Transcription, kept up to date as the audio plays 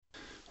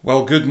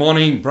Well, good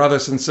morning,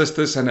 brothers and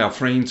sisters, and our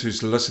friends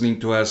who's listening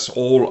to us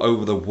all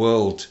over the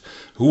world.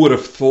 Who would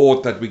have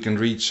thought that we can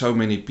reach so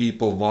many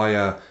people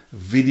via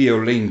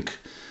video link?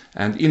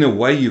 And in a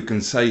way, you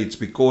can say it's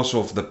because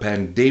of the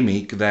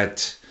pandemic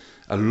that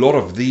a lot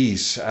of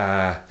these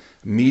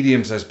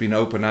mediums has been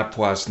opened up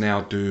for us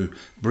now to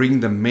bring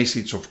the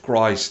message of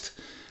Christ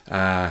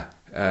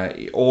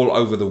all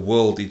over the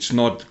world. It's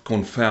not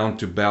confined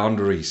to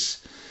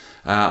boundaries.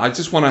 I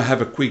just want to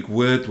have a quick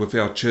word with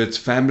our church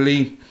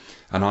family.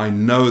 And I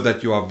know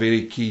that you are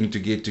very keen to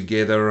get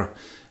together,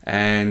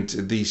 and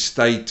the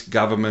state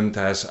government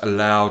has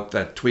allowed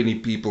that 20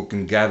 people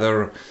can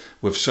gather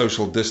with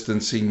social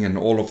distancing and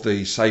all of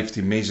the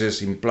safety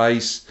measures in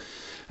place.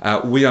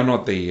 We are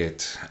not there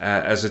yet.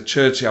 As a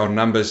church, our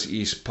numbers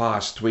is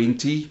past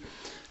 20,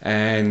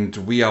 and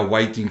we are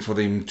waiting for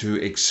them to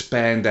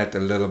expand that a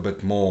little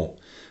bit more.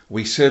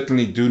 We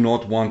certainly do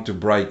not want to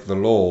break the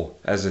law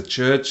as a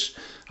church.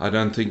 I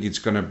don't think it's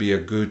going to be a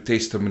good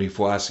testimony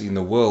for us in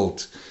the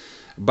world.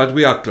 But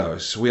we are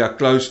close. We are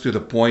close to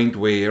the point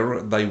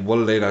where they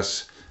will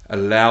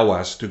allow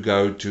us to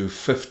go to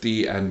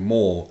 50 and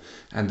more.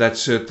 And that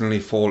certainly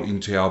fall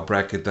into our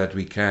bracket that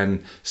we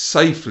can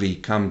safely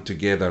come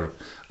together.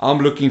 I'm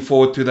looking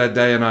forward to that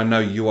day, and I know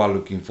you are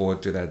looking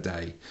forward to that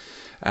day.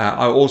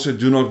 I also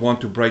do not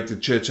want to break the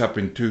church up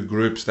in two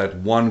groups, that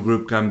one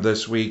group comes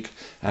this week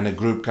and a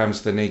group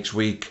comes the next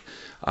week.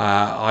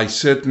 I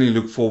certainly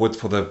look forward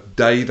for the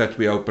day that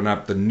we open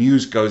up, the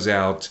news goes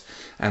out,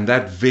 and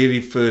that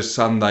very first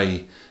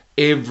Sunday,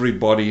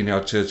 everybody in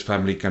our church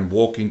family can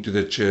walk into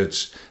the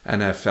church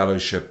and have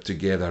fellowship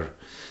together.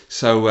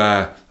 So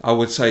I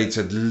would say it's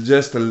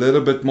just a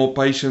little bit more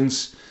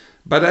patience.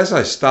 But as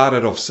I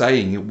started off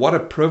saying, what a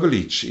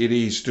privilege it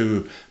is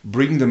to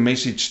bring the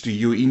message to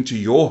you into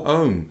your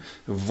home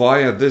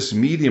via this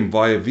medium,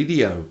 via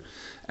video.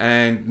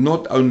 And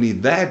not only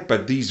that,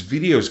 but these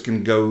videos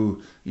can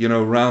go,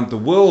 around the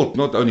world.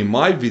 Not only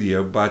my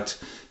video, but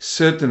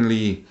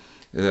certainly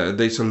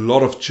there's a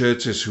lot of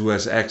churches who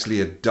has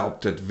actually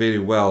adopted very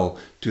well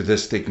to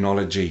this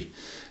technology.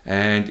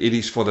 And it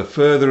is for the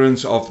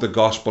furtherance of the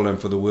gospel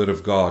and for the word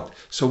of God.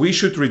 So we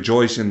should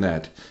rejoice in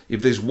that.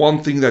 If there's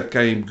one thing that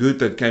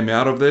came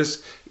out of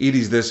this, it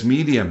is this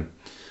medium.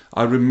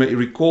 I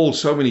recall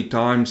so many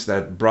times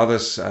that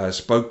brothers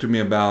spoke to me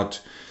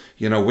about,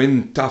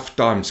 when tough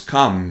times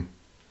come,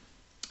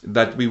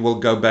 that we will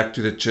go back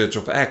to the Church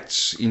of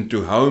Acts,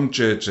 into home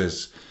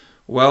churches.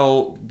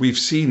 Well, we've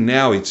seen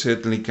now it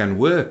certainly can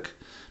work,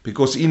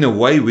 because in a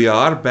way we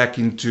are back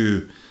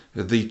into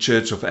the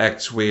Church of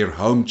Acts where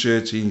home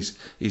church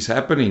is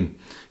happening.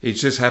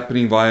 It's just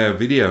happening via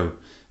video,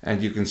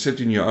 and you can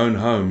sit in your own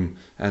home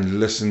and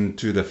listen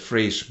to the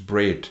fresh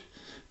bread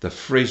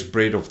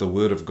of the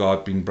Word of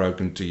God being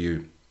broken to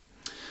you.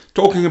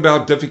 Talking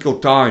about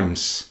difficult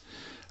times,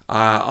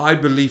 I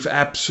believe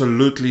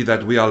absolutely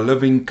that we are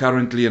living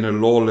currently in a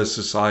lawless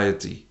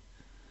society.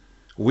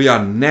 We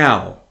are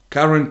now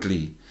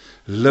currently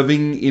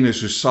living in a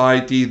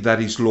society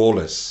that is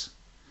lawless.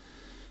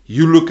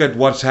 You look at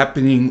what's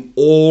happening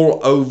all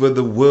over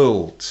the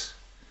world,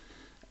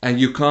 and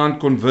you can't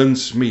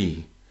convince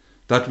me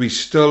that we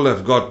still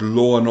have got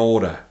law and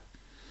order.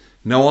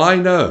 Now I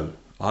know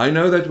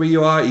that where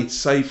you are, it's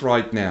safe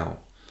right now.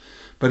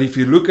 But if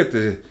you look at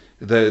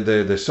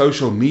the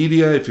social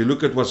media, if you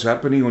look at what's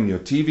happening on your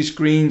TV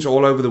screens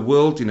all over the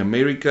world, in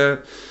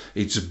America,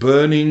 it's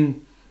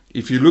burning.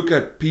 If you look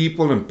at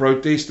people and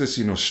protesters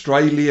in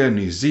Australia,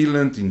 New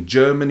Zealand, in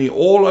Germany,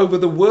 all over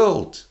the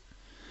world,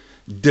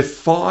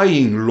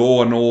 defying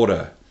law and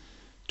order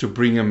to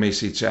bring a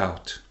message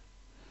out.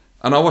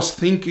 And I was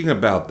thinking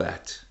about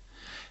that,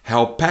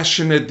 how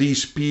passionate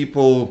these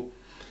people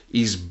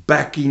is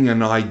backing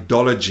an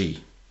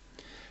ideology,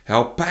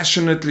 how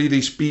passionately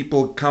these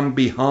people come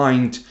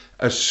behind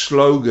a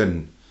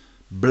slogan,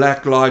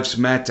 Black Lives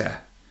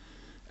Matter,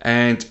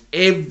 and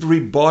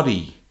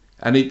everybody.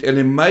 And it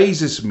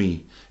amazes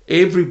me,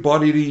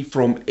 everybody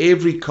from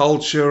every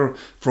culture,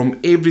 from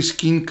every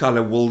skin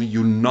color will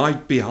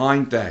unite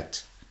behind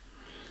that.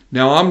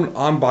 Now,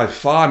 I'm by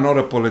far not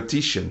a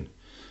politician,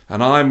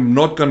 and I'm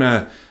not going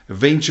to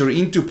venture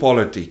into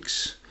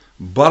politics.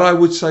 But I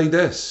would say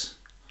this,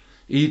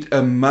 it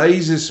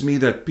amazes me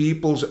that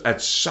people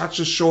at such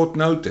a short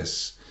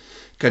notice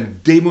can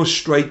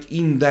demonstrate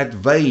in that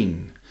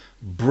vein,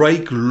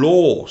 break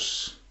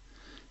laws,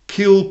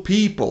 kill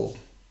people,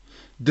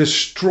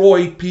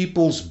 destroy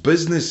people's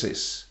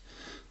businesses,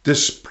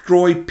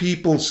 destroy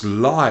people's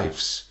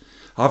lives.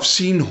 I've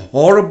seen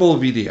horrible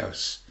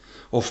videos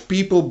of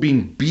people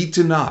being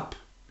beaten up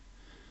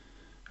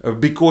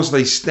because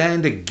they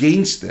stand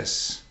against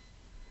this.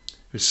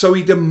 So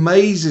it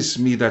amazes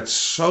me that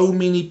so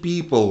many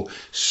people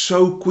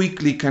so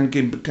quickly can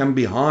come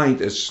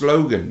behind a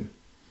slogan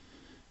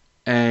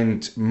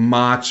and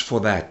march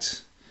for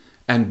that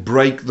and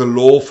break the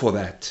law for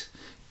that,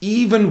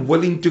 even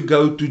willing to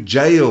go to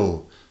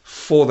jail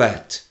for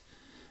that.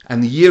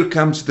 And here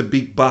comes the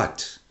big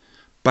but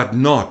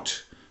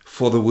not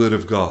for the Word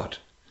of God,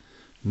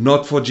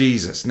 not for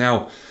Jesus.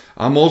 Now,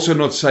 I'm also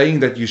not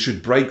saying that you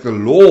should break the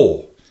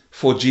law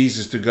for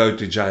Jesus to go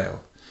to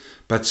jail,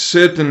 but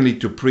certainly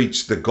to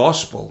preach the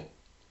gospel.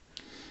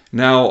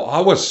 Now, I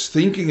was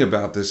thinking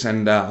about this,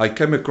 and I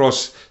came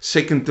across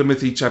 2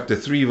 Timothy chapter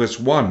 3 verse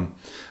 1.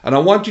 And I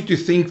want you to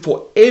think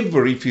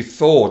forever, if you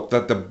thought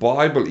that the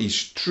Bible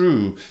is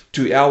true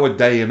to our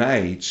day and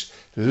age.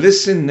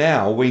 Listen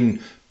now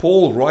when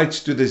Paul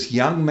writes to this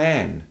young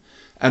man,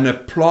 and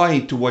apply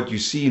it to what you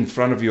see in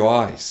front of your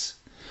eyes.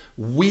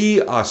 We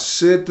are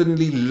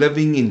certainly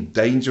living in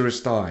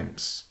dangerous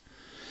times.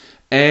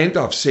 And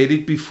I've said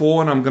it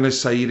before, and I'm going to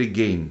say it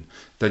again,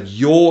 that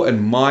your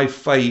and my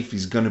faith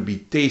is going to be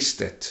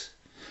tested.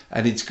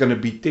 And it's going to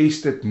be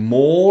tested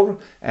more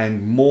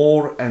and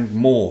more and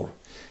more.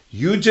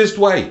 You just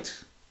wait.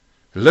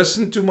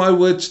 Listen to my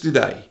words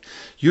today.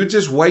 You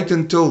just wait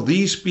until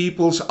these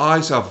people's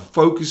eyes are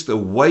focused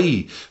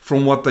away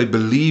from what they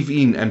believe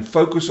in and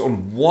focus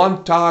on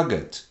one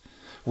target,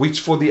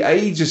 which for the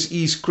ages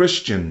is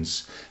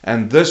Christians.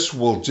 And this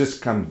will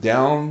just come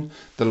down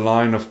the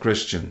line of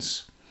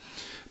Christians.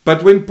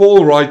 But when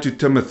Paul writes to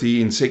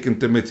Timothy in 2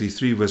 Timothy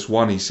 3 verse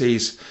 1, he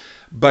says,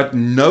 "But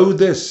know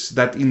this,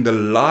 that in the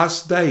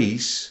last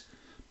days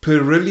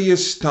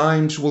perilous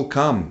times will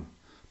come."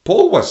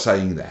 Paul was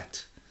saying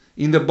that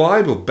in the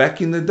Bible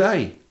back in the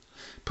day.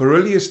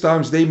 Perilous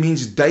times there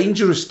means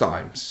dangerous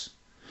times.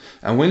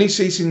 And when he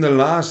says in the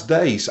last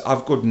days,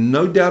 I've got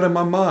no doubt in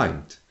my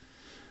mind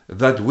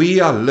that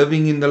we are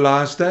living in the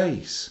last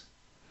days.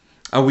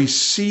 And we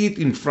see it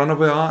in front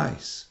of our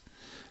eyes.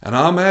 And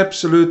I'm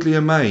absolutely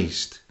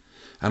amazed.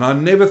 And I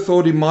never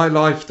thought in my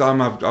lifetime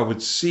I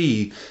would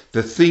see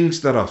the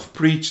things that I've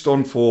preached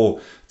on for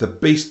the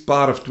best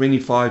part of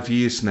 25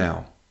 years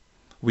now.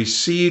 We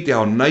see it,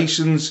 our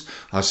nations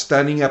are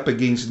standing up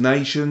against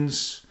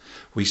nations.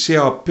 We see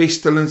how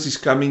pestilence is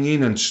coming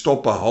in and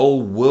stop a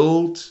whole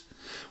world.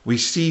 We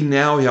see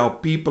now how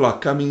people are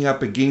coming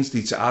up against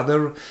each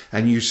other,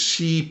 and you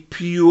see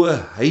pure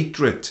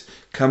hatred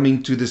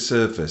coming to the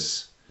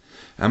surface.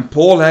 And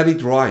Paul had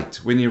it right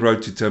when he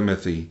wrote to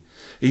Timothy.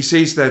 He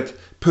says that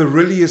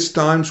perilous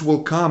times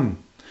will come,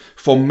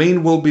 for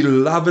men will be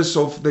lovers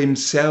of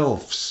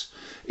themselves.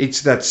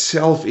 It's that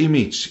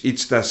self-image,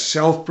 it's that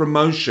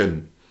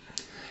self-promotion.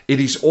 It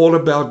is all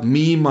about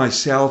me,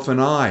 myself,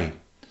 and I.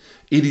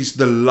 It is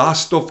the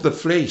lust of the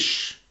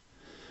flesh.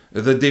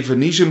 The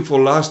definition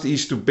for lust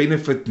is to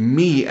benefit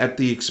me at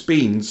the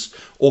expense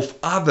of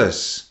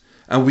others.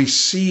 And we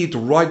see it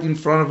right in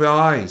front of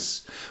our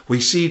eyes. We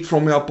see it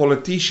from our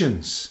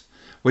politicians,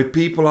 where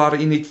people are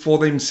in it for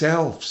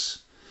themselves.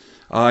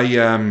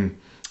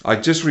 I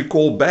just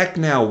recall back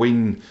now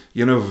when,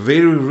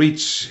 very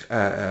rich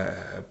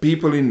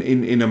people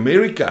in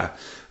America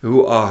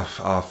who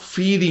are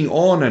feeding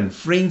on and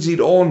frenzied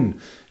on,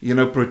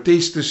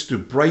 protesters to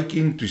break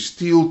in, to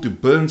steal, to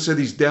burn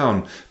cities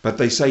down. But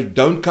they say,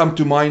 don't come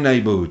to my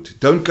neighborhood.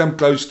 Don't come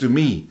close to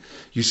me.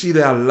 You see,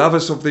 they are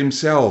lovers of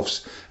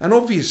themselves. And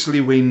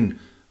obviously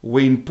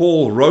when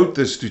Paul wrote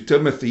this to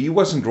Timothy, he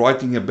wasn't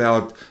writing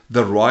about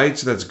the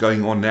riots that's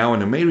going on now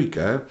in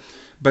America.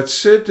 But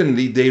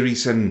certainly there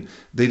is an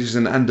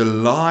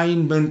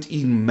underlinement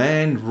in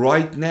man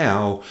right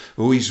now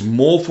who is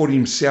more for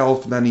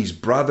himself than his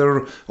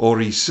brother or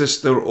his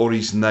sister or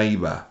his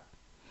neighbor.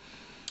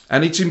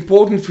 And it's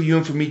important for you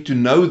and for me to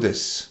know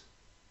this.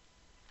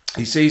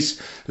 He says,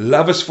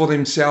 lovers for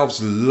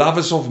themselves,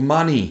 lovers of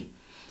money.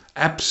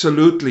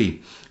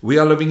 Absolutely. We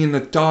are living in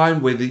a time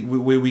where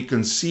we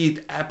can see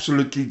it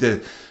absolutely,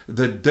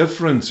 the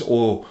difference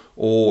or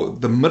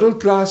the middle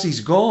class is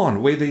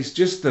gone, where there's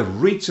just the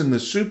rich and the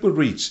super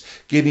rich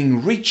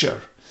getting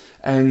richer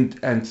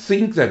and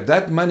think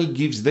that money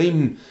gives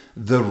them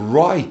the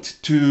right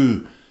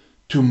to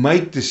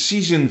make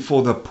decision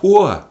for the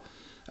poor.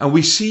 And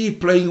we see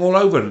it playing all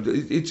over.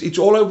 It's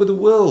all over the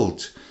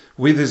world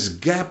where this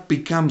gap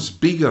becomes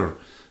bigger.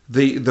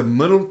 The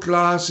middle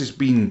class is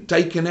being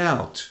taken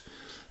out.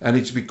 And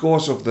it's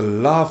because of the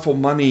love for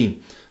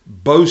money,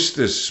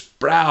 boasters,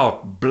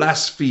 proud,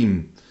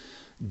 blaspheme,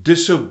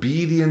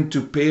 disobedient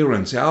to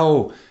parents.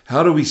 How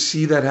do we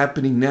see that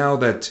happening now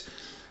that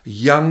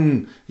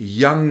young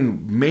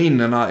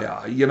men, and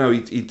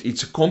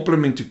it's a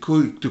compliment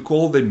to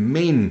call them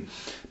men,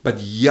 but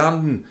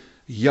young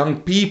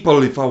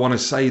people, if I want to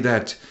say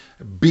that,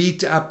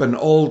 beat up an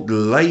old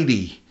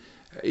lady.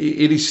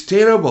 It is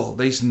terrible.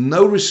 There's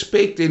no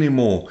respect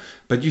anymore.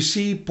 But you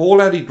see, Paul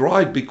had it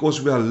right,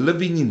 because we are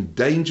living in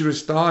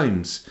dangerous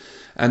times.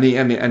 And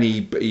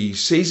he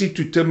says it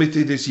to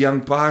Timothy, this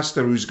young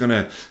pastor who's going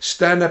to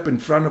stand up in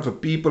front of a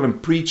people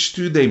and preach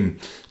to them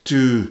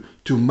to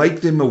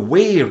make them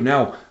aware.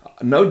 Now,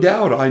 no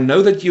doubt, I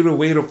know that you're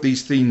aware of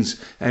these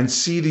things and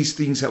see these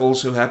things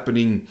also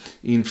happening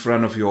in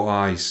front of your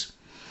eyes.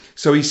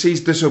 So he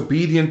says,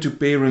 disobedient to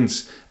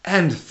parents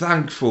and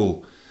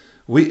thankful.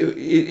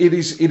 It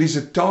is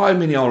a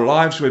time in our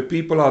lives where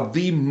people are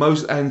the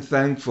most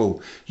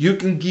unthankful. You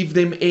can give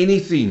them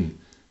anything,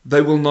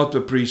 they will not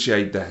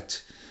appreciate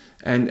that.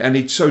 And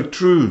it's so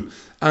true.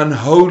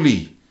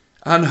 Unholy,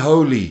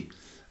 unloving,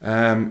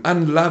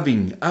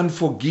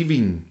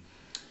 unforgiving.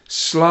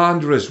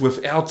 slanderous,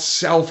 without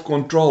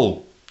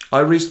self-control.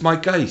 I rest my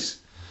case.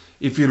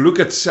 If you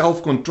look at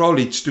self-control,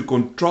 it's to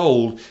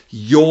control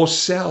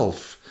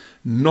yourself,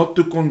 not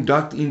to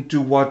conduct into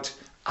what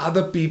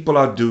other people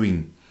are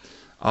doing.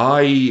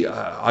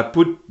 I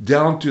put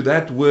down to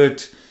that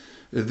word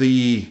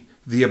the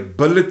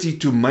ability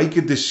to make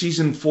a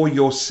decision for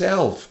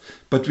yourself,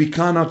 but we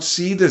cannot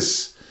see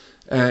this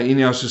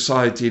in our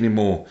society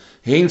anymore.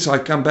 Hence, I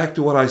come back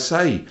to what I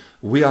say.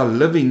 We are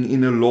living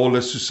in a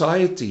lawless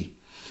society.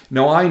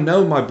 Now, I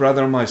know, my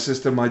brother and my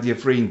sister, my dear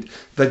friend,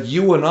 that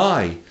you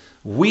and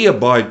we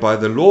abide by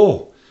the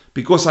law,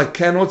 because I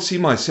cannot see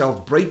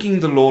myself breaking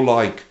the law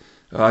like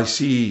I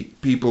see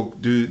people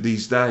do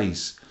these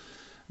days.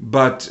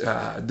 But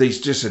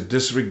there's just a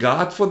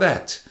disregard for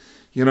that.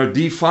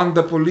 Defund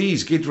the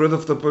police, get rid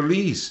of the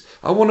police.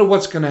 I wonder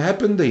what's going to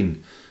happen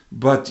then.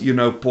 But,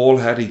 Paul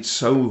had it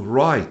so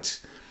right.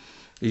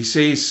 He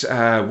says,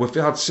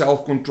 without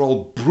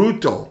self-control,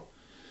 brutal.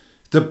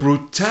 The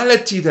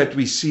brutality that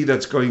we see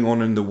that's going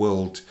on in the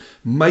world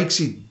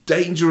makes it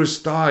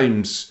dangerous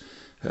times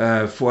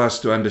for us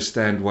to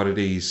understand what it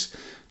is.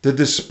 The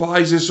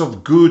despisers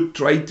of good,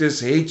 traitors,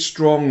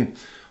 headstrong,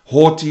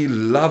 haughty,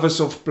 lovers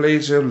of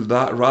pleasure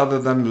rather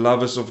than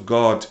lovers of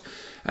God.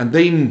 And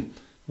then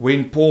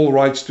when Paul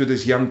writes to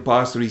this young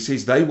pastor, he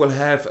says they will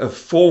have a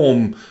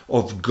form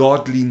of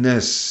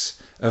godliness.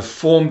 A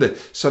form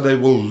so they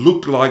will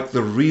look like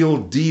the real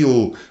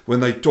deal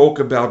when they talk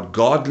about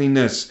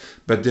godliness,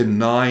 but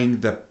denying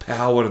the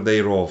power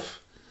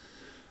thereof.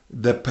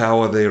 The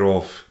power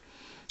thereof.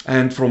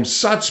 And from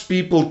such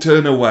people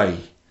turn away.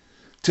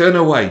 Turn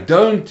away.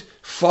 Don't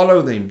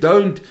follow them.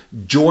 Don't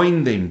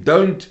join them.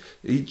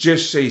 He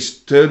just says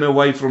turn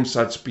away from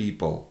such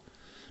people.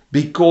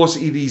 Because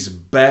it is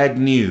bad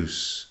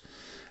news.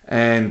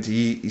 And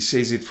he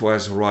says it for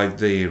us right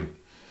there.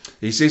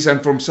 He says,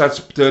 and from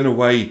such turn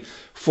away.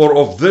 For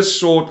of this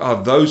sort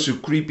are those who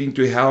creep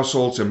into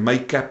households and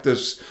make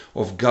captives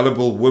of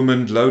gullible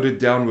women, loaded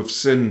down with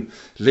sin,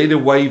 led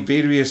away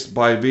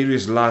by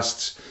various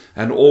lusts,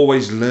 and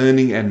always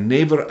learning and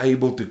never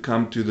able to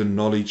come to the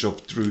knowledge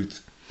of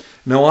truth.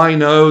 Now I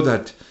know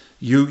that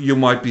you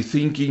might be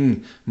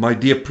thinking, my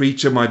dear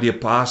preacher, my dear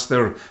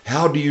pastor,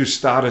 how do you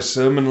start a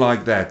sermon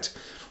like that?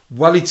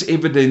 Well, it's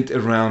evident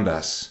around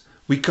us.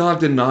 We can't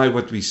deny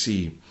what we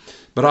see.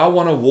 But I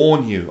want to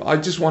warn you. I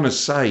just want to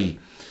say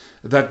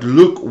that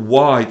look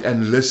wide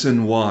and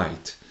listen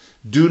wide.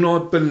 Do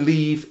not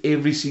believe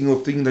every single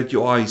thing that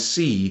your eyes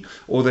see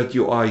or that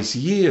your eyes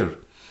hear.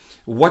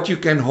 What you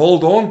can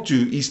hold on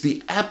to is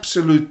the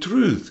absolute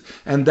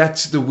truth, and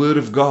that's the Word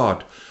of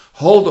God.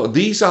 Hold on.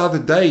 These are the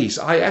days.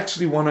 I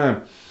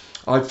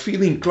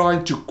feel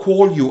inclined to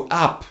call you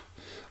up.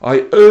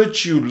 I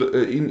urge you,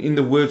 in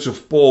the words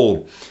of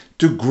Paul,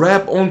 to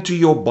grab onto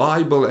your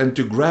Bible and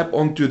to grab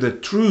onto the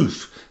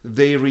truth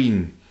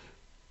therein,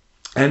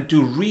 and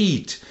to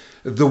read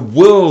the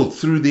world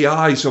through the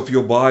eyes of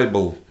your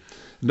Bible.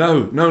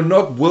 No,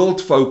 not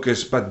world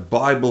focus, but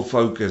Bible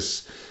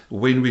focus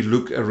when we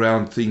look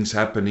around things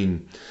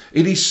happening.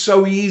 It is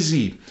so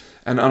easy,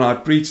 and I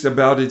preached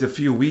about it a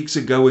few weeks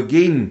ago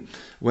again,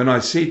 when I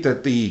said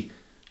that the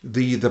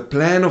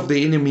plan of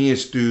the enemy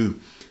is to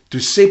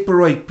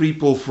separate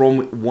people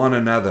from one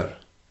another.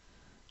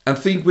 And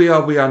think we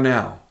are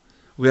now.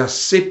 We are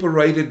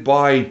separated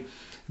by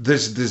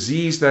this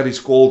disease that is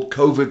called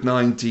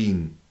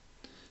COVID-19.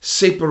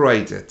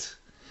 Separated.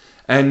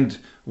 And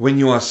when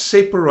you are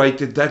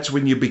separated, that's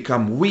when you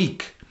become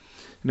weak.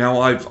 Now,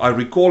 I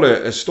recall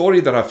a story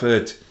that I've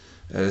heard.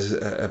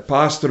 A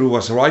pastor who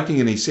was writing,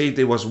 and he said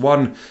there was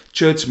one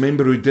church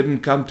member who didn't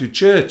come to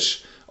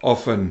church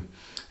often.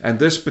 And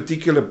this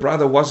particular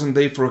brother wasn't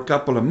there for a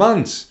couple of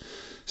months.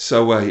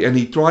 So, and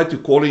he tried to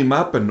call him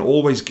up and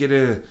always get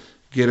a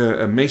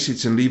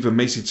message and leave a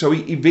message. So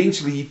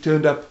eventually he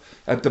turned up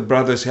at the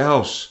brother's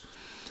house.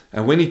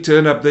 And when he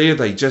turned up there,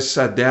 they just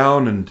sat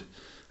down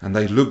and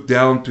they looked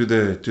down to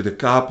the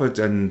carpet,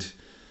 and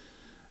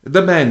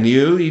the man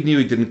knew he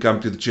didn't come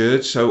to the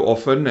church so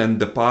often, and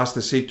the pastor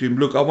said to him,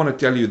 look, I want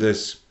to tell you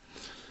this.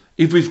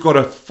 If we've got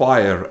a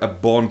fire, a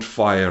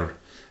bonfire,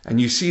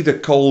 and you see the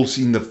coals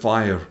in the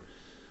fire,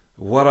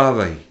 what are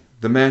they?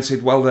 The man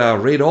said, well, they are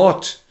red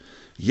hot.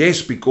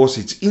 Yes, because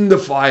it's in the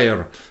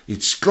fire,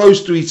 it's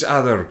close to each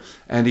other,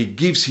 and it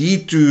gives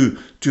heat to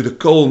the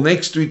coal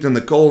next to it, and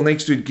the coal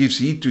next to it gives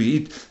heat to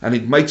it, and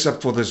it makes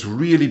up for this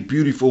really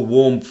beautiful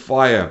warm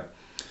fire.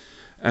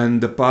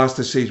 And the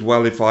pastor says,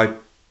 well, if I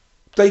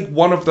take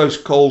one of those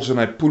coals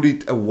and I pull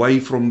it away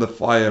from the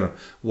fire,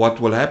 what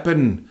will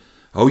happen?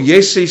 Oh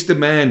yes, says the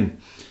man,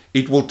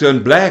 it will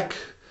turn black,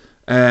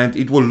 and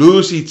it will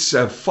lose its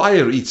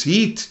fire, its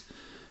heat,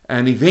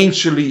 and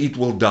eventually it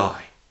will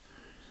die.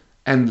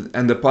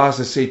 And the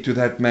pastor said to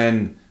that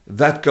man,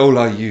 that coal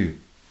are you.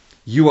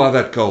 You are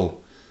that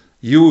coal.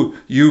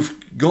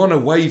 You've gone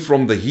away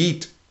from the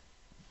heat.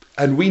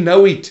 And we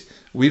know it.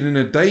 We're in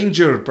a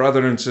danger,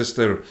 brother and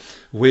sister,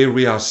 where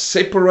we are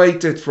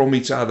separated from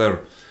each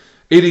other.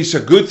 It is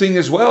a good thing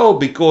as well,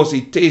 because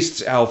it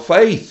tests our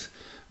faith.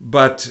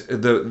 But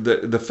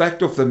the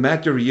fact of the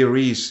matter here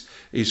is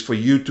for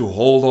you to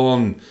hold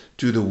on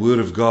to the Word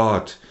of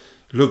God.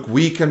 Look,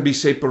 we can be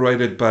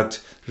separated,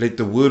 but let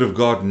the Word of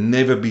God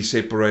never be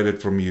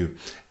separated from you.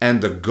 And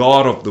the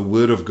God of the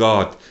Word of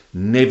God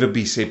never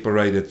be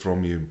separated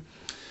from you.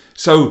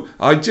 So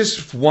I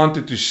just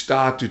wanted to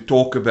start to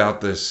talk about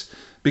this,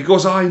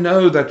 because I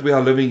know that we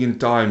are living in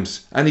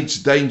times, and it's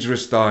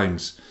dangerous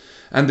times.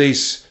 And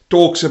there's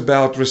talks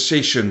about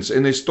recessions,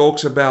 and there's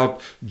talks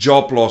about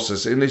job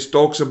losses, and there's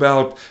talks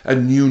about a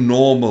new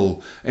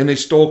normal, and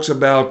there's talks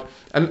about,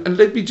 and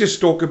let me just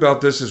talk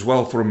about this as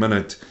well for a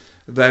minute,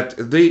 that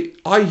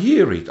I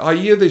hear it. I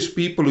hear there's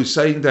people who are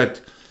saying that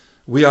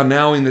we are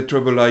now in the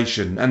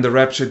tribulation and the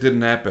rapture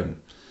didn't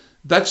happen.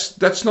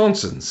 That's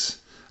nonsense.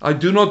 I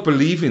do not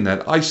believe in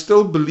that. I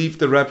still believe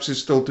the rapture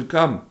is still to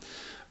come.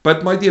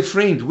 But my dear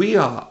friend, we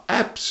are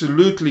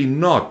absolutely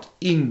not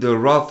in the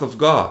wrath of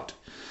God.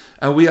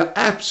 And we are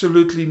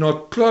absolutely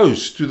not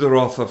close to the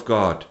wrath of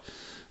God.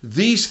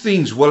 These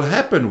things will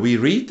happen. We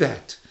read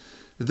that.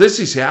 This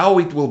is how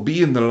it will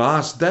be in the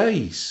last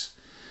days.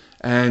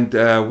 And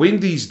when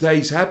these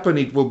days happen,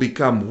 it will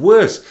become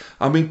worse.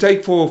 I mean,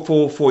 take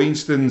for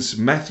instance,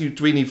 Matthew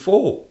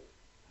 24.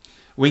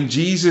 When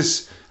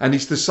Jesus and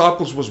his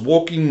disciples was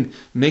walking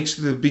next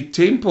to the big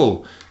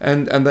temple,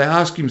 and they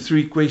asked him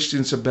 3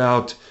 questions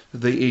about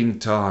the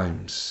end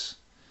times.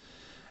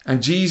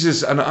 And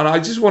Jesus, and I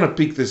just want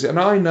to pick this, and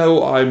I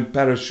know I'm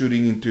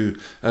parachuting into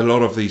a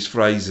lot of these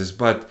phrases,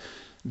 but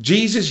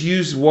Jesus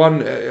used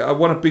one, I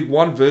want to pick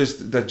one verse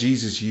that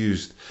Jesus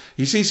used.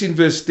 He says in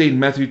verse 10,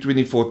 Matthew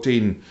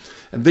 24:10,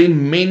 and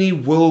then many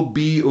will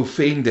be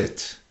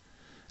offended.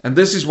 And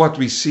this is what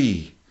we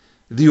see,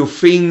 the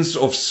offense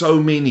of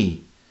so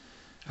many.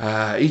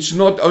 It's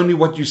not only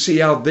what you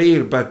see out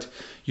there, but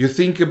you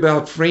think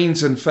about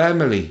friends and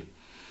family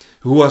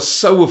who are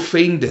so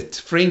offended,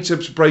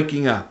 friendships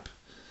breaking up.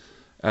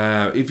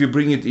 If you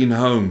bring it in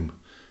home,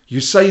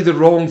 you say the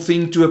wrong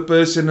thing to a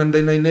person and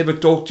then they never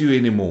talk to you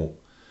anymore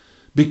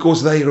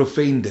because they are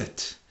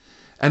offended.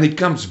 And it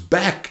comes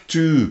back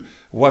to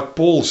what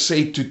Paul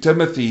said to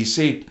Timothy. He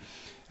said,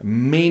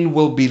 men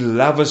will be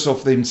lovers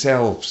of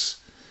themselves.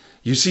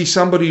 You see,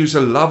 somebody who's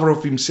a lover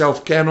of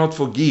himself cannot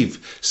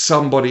forgive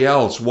somebody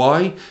else.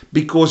 Why?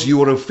 Because you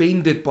are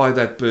offended by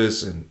that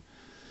person.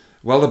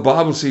 Well, the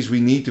Bible says we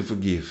need to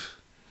forgive.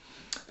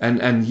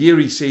 And here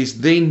he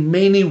says, then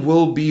many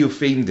will be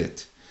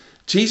offended.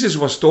 Jesus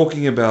was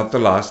talking about the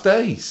last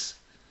days.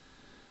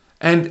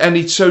 And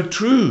it's so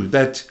true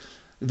that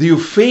the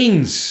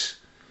offense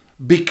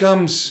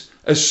becomes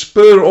a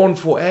spur on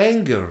for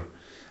anger.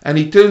 And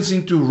it turns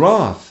into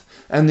wrath.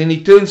 And then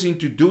it turns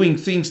into doing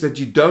things that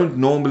you don't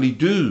normally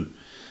do.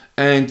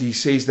 And he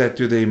says that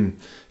to them.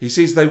 He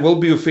says they will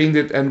be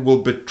offended and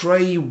will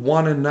betray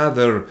one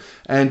another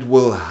and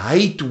will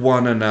hate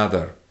one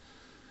another.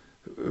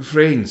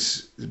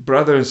 Friends,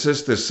 brother and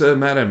sister, sir,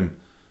 madam,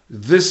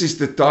 this is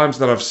the times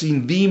that I've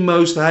seen the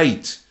most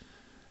hate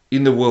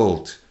in the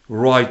world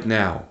right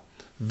now.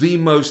 The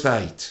most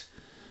hate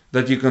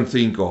that you can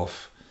think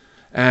of.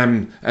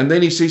 And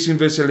then he says in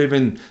verse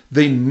 11,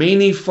 then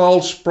many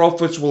false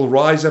prophets will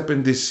rise up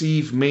and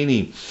deceive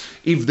many.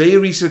 If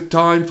there is a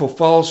time for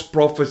false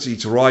prophets,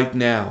 it's right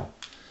now.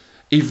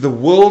 If the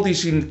world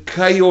is in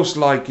chaos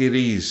like it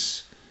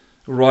is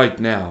right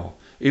now,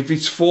 if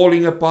it's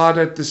falling apart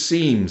at the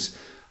seams,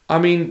 I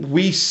mean,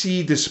 we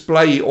see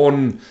display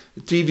on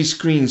TV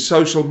screens,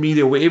 social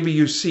media, wherever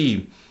you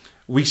see,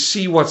 we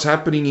see what's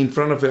happening in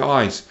front of our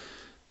eyes.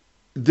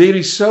 There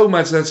is so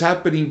much that's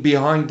happening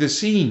behind the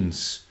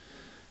scenes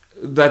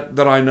that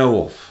I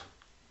know of.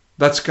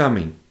 That's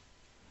coming.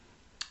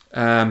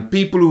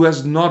 People who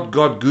has not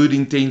got good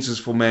intentions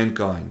for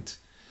mankind.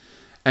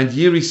 And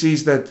here he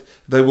says that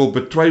they will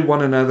betray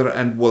one another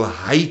and will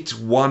hate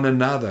one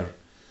another.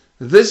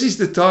 This is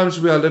the times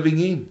we are living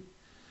in.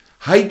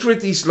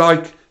 Hatred is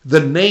like the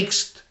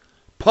next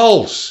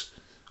pulse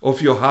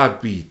of your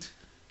heartbeat.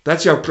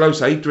 That's how close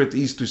hatred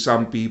is to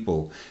some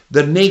people.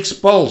 The next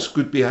pulse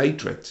could be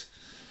hatred.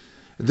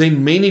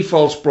 Then many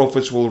false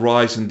prophets will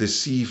rise and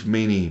deceive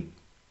many.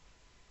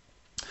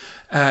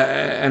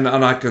 And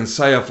I can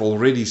say I've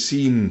already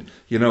seen,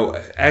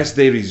 as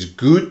there is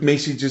good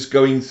messages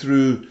going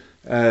through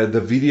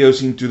the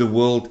videos into the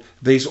world,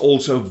 there's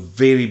also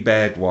very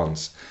bad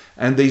ones.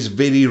 And there's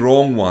very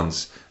wrong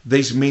ones.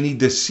 There's many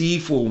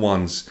deceitful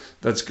ones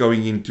that's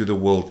going into the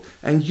world.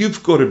 And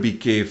you've got to be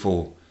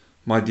careful,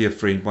 my dear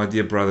friend, my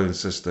dear brother and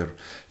sister.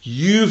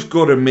 You've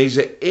got to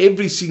measure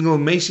every single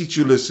message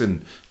you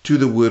listen to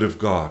the Word of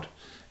God.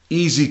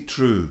 Is it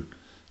true?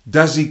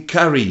 Does it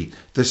carry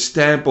the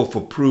stamp of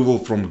approval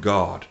from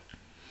God?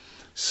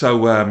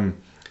 So, and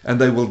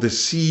they will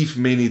deceive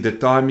many. The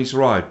time is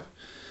ripe.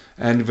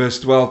 And verse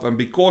 12, and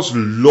because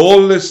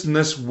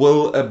lawlessness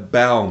will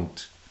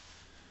abound.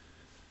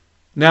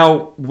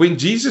 Now, when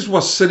Jesus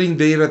was sitting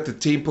there at the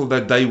temple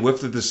that day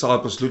with the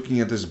disciples, looking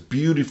at this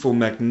beautiful,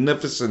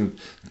 magnificent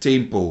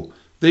temple,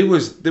 there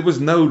was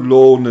no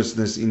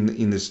lawlessness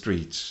in the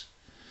streets.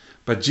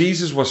 But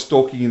Jesus was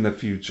talking in the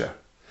future.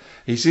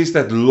 He says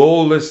that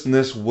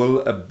lawlessness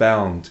will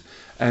abound.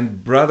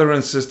 And brother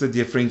and sister,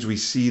 dear friends, we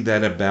see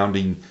that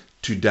abounding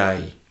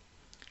today.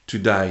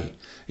 Today.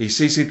 He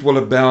says it will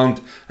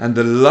abound, and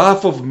the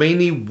love of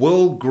many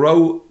will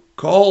grow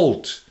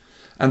cold.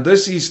 And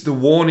this is the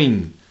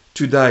warning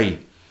today.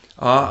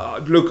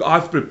 Look,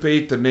 I've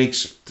prepared the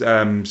next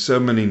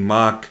sermon in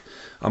Mark.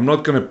 I'm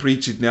not going to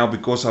preach it now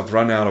because I've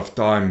run out of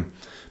time.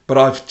 But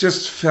I've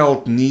just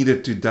felt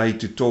needed today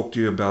to talk to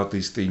you about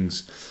these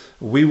things.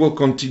 We will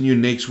continue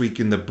next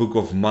week in the book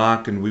of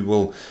Mark, and we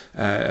will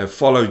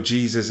follow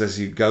Jesus as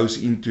he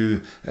goes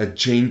into a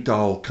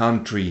Gentile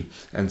country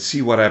and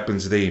see what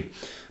happens there.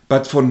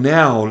 But for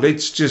now,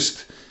 let's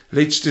just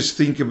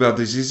think about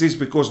this. This is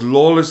because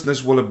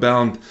lawlessness will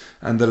abound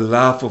and the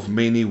love of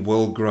many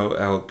will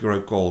grow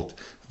cold.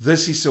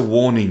 This is a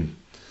warning.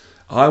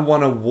 I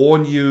want to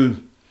warn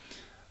you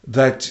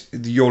that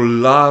your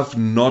love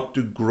not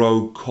to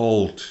grow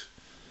cold.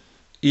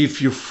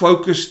 If you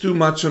focus too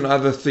much on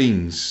other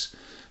things,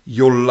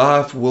 your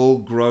love will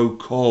grow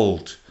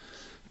cold.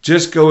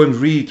 Just go and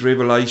read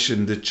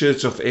Revelation, the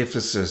church of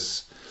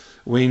Ephesus.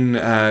 When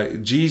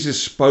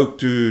Jesus spoke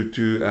to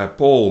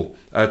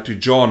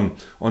John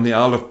on the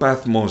Isle of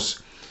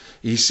Patmos,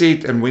 he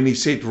said, and when he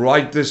said,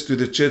 write this to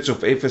the church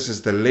of Ephesus,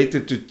 the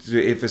letter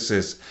to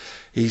Ephesus,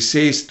 he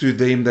says to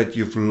them that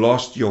you've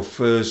lost your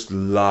first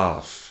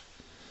love.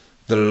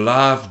 The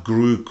love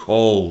grew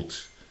cold.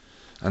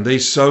 And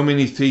there's so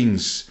many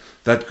things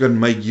that can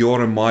make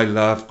your and my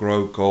love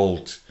grow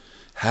cold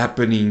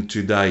happening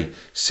today.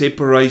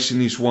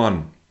 Separation is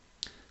one.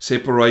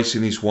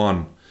 Separation is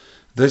one.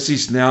 This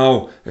is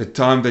now a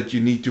time that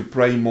you need to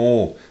pray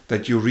more,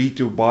 that you read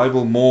your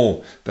Bible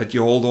more, that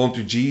you hold on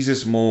to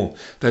Jesus more,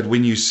 that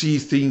when you see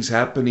things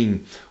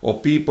happening or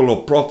people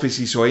or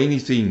prophecies or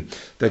anything,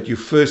 that you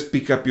first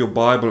pick up your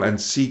Bible and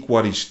seek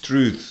what is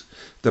truth.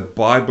 The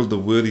Bible, the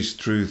Word is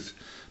truth,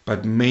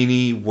 but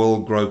many will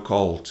grow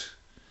cold.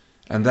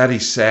 And that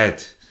is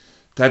sad.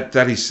 That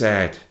is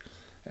sad.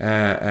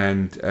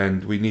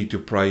 And we need to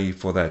pray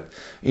for that.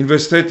 In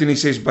verse 13 he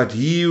says, but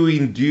he who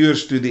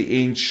endures to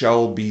the end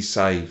shall be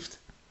saved.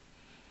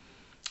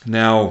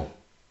 Now,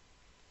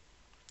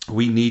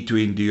 we need to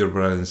endure,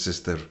 brother and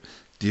sister,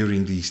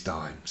 during these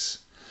times.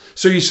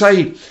 So you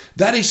say,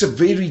 that is a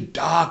very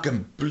dark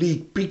and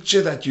bleak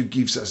picture that you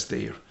gives us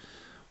there.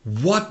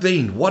 What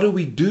then? What do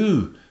we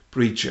do,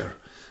 preacher?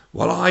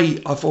 Well,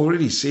 I've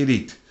already said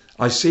it.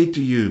 I said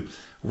to you,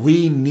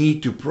 we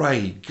need to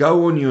pray.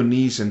 Go on your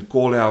knees and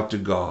call out to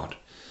God.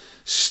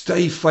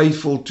 Stay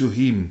faithful to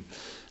Him.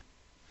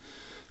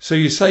 So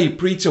you say,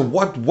 preacher,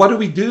 what do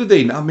we do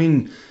then? I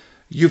mean,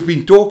 you've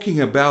been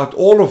talking about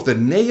all of the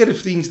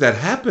negative things that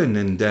happen,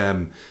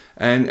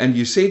 and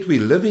you said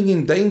we're living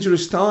in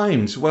dangerous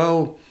times.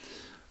 Well,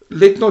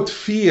 let not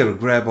fear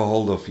grab a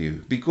hold of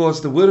you,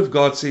 because the Word of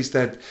God says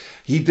that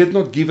He did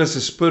not give us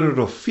a spirit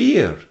of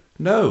fear.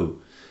 No.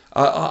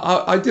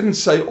 I didn't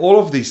say all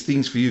of these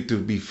things for you to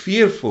be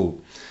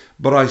fearful,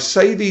 but I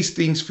say these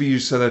things for you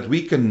so that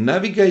we can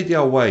navigate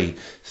our way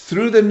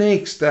through the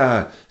next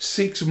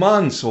 6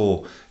 months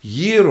or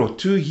year or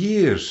 2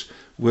 years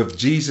with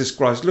Jesus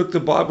Christ. Look, the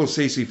Bible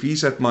says if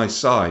He's at my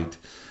side,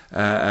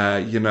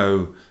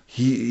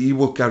 He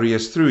will carry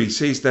us through. He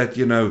says that,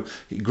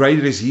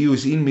 greater is He who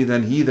is in me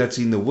than he that's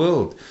in the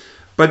world.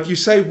 But you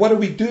say, what do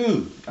we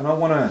do? And I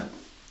want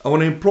to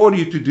implore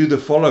you to do the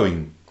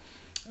following.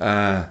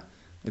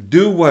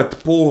 Do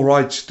what Paul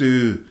writes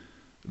to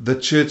the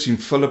church in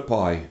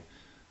Philippi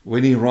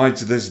when he writes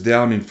this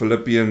down in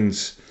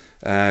Philippians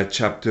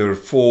chapter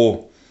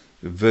 4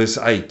 verse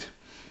 8.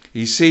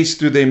 He says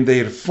to them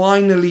there,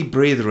 finally,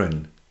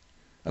 brethren,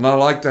 and I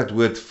like that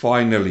word,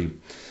 finally,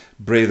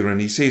 brethren.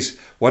 He says,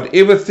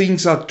 whatever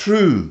things are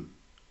true,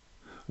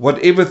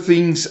 whatever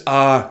things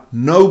are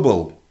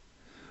noble,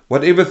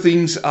 whatever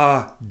things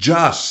are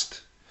just,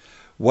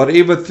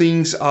 whatever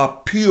things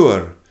are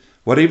pure,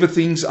 whatever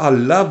things are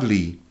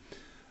lovely,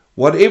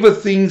 whatever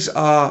things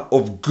are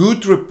of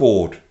good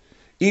report,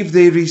 if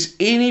there is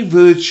any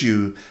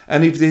virtue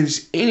and if there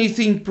is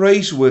anything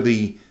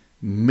praiseworthy,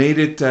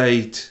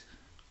 meditate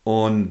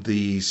on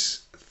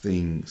these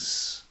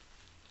things.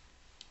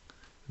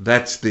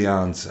 That's the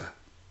answer.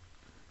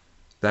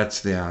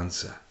 That's the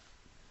answer.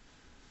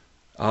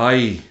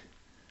 I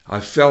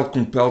felt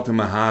compelled in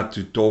my heart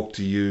to talk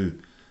to you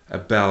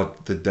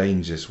about the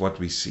dangers, what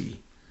we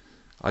see.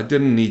 I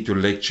didn't need to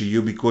lecture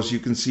you because you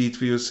can see it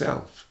for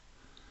yourself.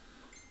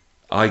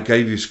 I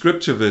gave you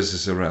scripture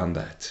verses around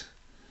that.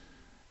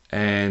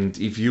 And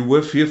if you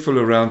were fearful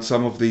around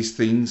some of these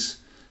things,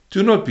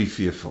 do not be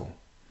fearful.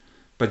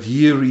 But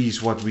here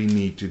is what we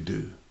need to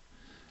do.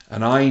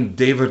 And I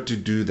endeavor to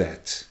do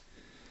that.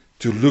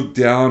 To look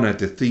down at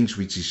the things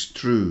which is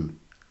true.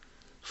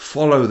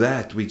 Follow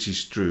that which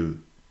is true.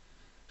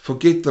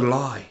 Forget the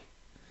lie.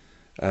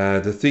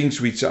 The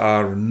things which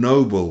are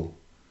noble.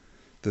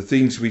 The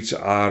things which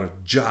are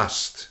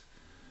just,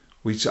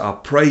 which are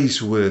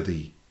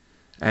praiseworthy.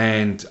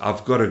 And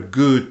I've got a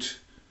good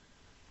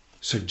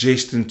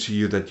suggestion to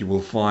you that you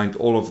will find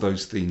all of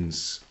those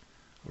things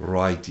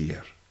right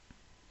here.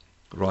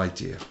 right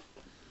here.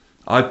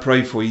 I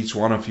pray for each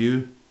one of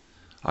you.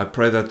 I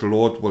pray that the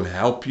Lord will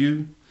help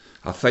you.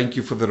 I thank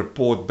you for the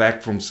report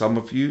back from some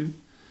of you.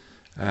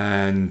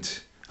 And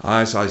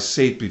as I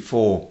said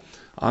before,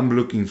 I'm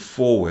looking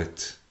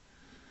forward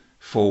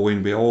for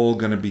when we're all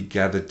going to be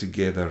gathered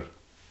together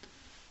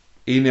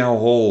in our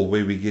hall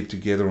where we get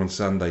together on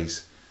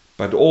Sundays,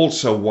 but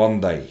also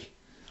one day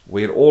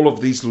where all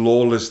of these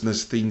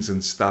lawlessness things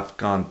and stuff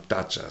can't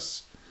touch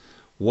us.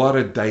 What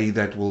a day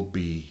that will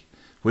be,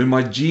 when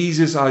my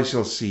Jesus I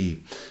shall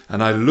see,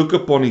 and I look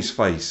upon his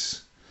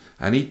face,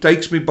 and he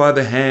takes me by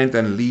the hand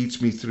and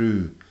leads me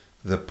through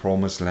the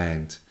promised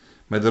land.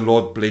 May the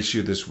Lord bless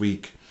you this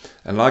week.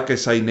 And like I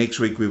say, next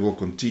week we will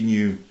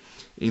continue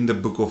in the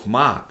book of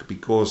Mark,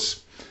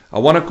 because I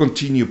want to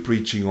continue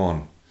preaching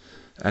on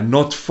and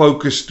not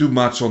focus too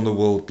much on the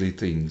worldly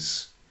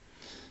things.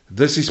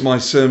 This is my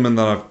sermon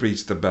that I've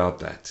preached about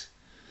that.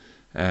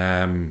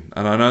 And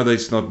I know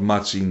there's not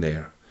much in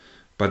there,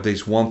 but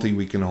there's one thing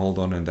we can hold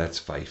on, and that's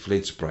faith.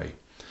 Let's pray.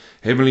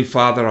 Heavenly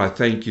Father, I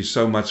thank you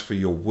so much for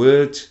your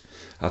word.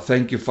 I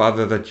thank you,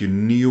 Father, that you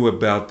knew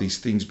about these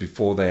things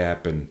before they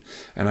happen.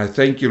 And I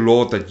thank you,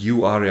 Lord, that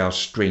you are our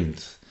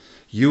strength.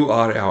 You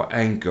are our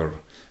anchor.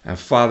 And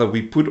Father,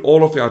 we put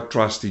all of our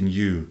trust in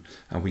you.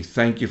 And we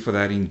thank you for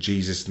that in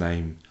Jesus'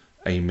 name.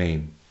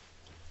 Amen.